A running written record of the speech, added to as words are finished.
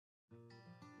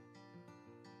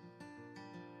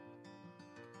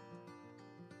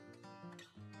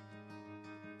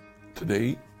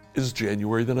Today is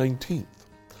January the 19th.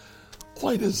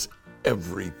 Why does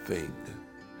everything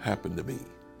happen to me?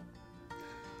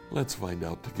 Let's find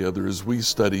out together as we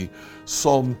study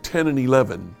Psalm 10 and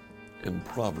 11 and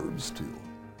Proverbs 2.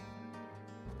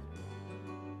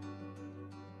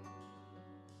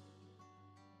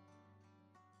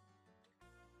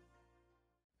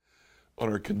 On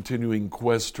our continuing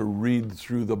quest to read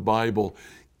through the Bible,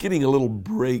 getting a little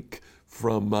break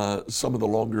from some of the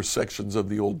longer sections of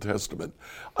the Old Testament,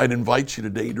 I'd invite you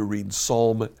today to read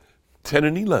Psalm 10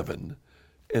 and 11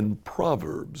 and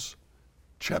Proverbs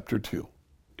chapter 2.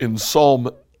 In Psalm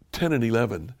 10 and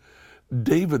 11,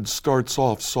 David starts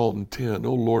off Psalm 10,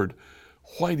 "O Lord,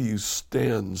 why do you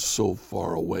stand so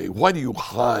far away? Why do you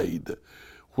hide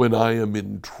when I am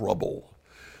in trouble?"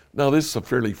 Now, this is a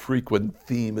fairly frequent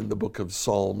theme in the book of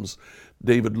Psalms.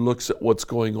 David looks at what's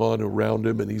going on around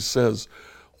him and he says,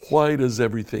 why does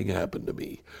everything happen to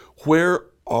me? Where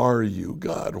are you,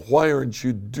 God? Why aren't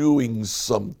you doing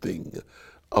something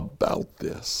about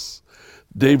this?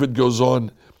 David goes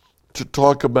on to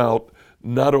talk about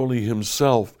not only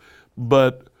himself,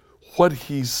 but what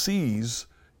he sees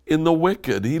in the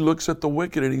wicked. He looks at the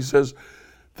wicked and he says,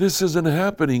 this isn't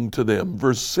happening to them.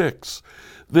 Verse 6,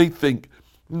 they think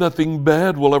nothing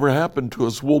bad will ever happen to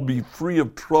us. We'll be free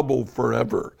of trouble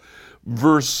forever.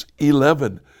 Verse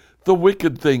 11, the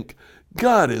wicked think,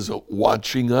 God isn't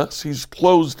watching us. He's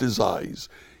closed his eyes.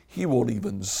 He won't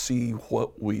even see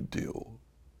what we do.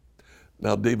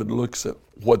 Now, David looks at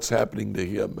what's happening to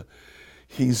him.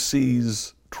 He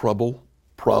sees trouble,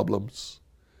 problems,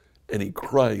 and he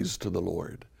cries to the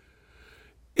Lord.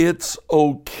 It's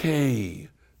okay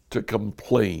to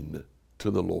complain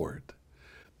to the Lord.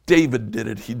 David did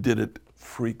it. He did it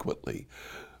frequently.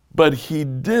 But he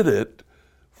did it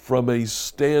from a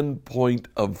standpoint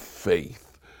of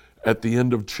faith. At the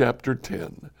end of chapter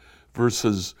 10,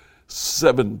 verses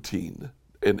 17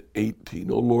 and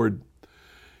 18, "O Lord,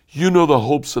 you know the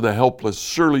hopes of the helpless.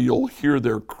 Surely you'll hear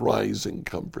their cries and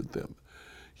comfort them.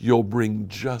 You'll bring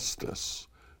justice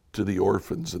to the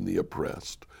orphans and the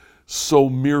oppressed, so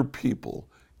mere people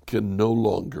can no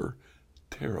longer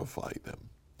terrify them."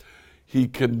 He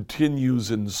continues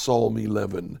in Psalm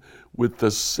 11 with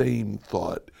the same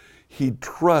thought. He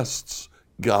trusts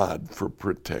God for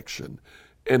protection.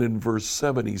 And in verse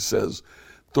 7 he says,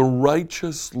 the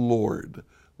righteous Lord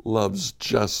loves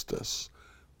justice.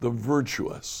 The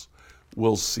virtuous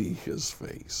will see his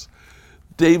face.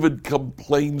 David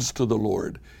complains to the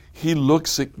Lord. He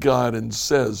looks at God and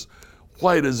says,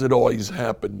 why does it always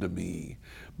happen to me?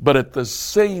 But at the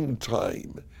same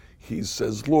time, he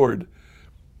says, Lord,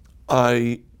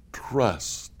 I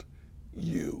trust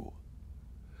you.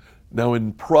 Now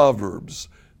in Proverbs,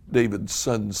 David's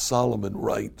son Solomon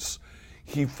writes,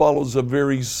 he follows a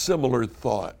very similar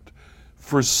thought.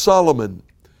 For Solomon,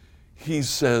 he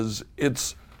says,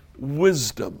 it's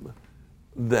wisdom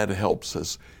that helps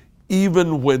us.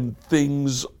 Even when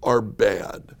things are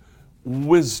bad,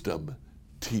 wisdom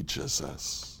teaches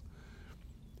us.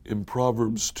 In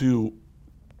Proverbs 2,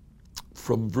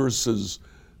 from verses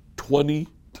 20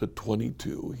 to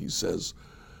 22, he says,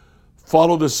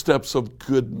 follow the steps of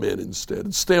good men instead,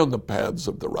 and stay on the paths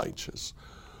of the righteous.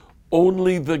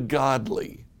 Only the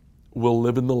godly will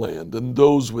live in the land, and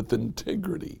those with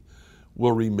integrity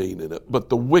will remain in it. But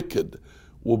the wicked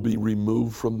will be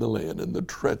removed from the land, and the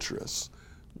treacherous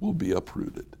will be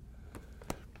uprooted.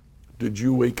 Did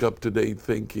you wake up today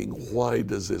thinking, why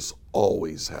does this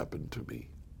always happen to me?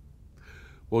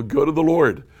 Well, go to the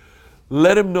Lord.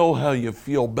 Let him know how you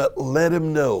feel, but let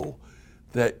him know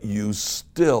that you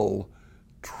still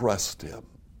trust him.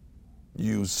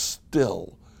 You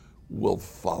still will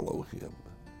follow him.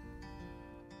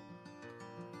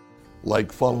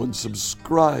 Like, follow, and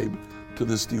subscribe to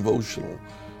this devotional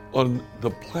on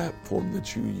the platform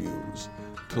that you use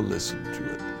to listen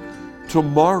to it.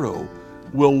 Tomorrow,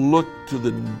 we'll look to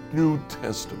the New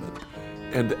Testament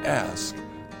and ask,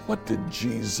 what did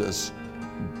Jesus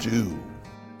do?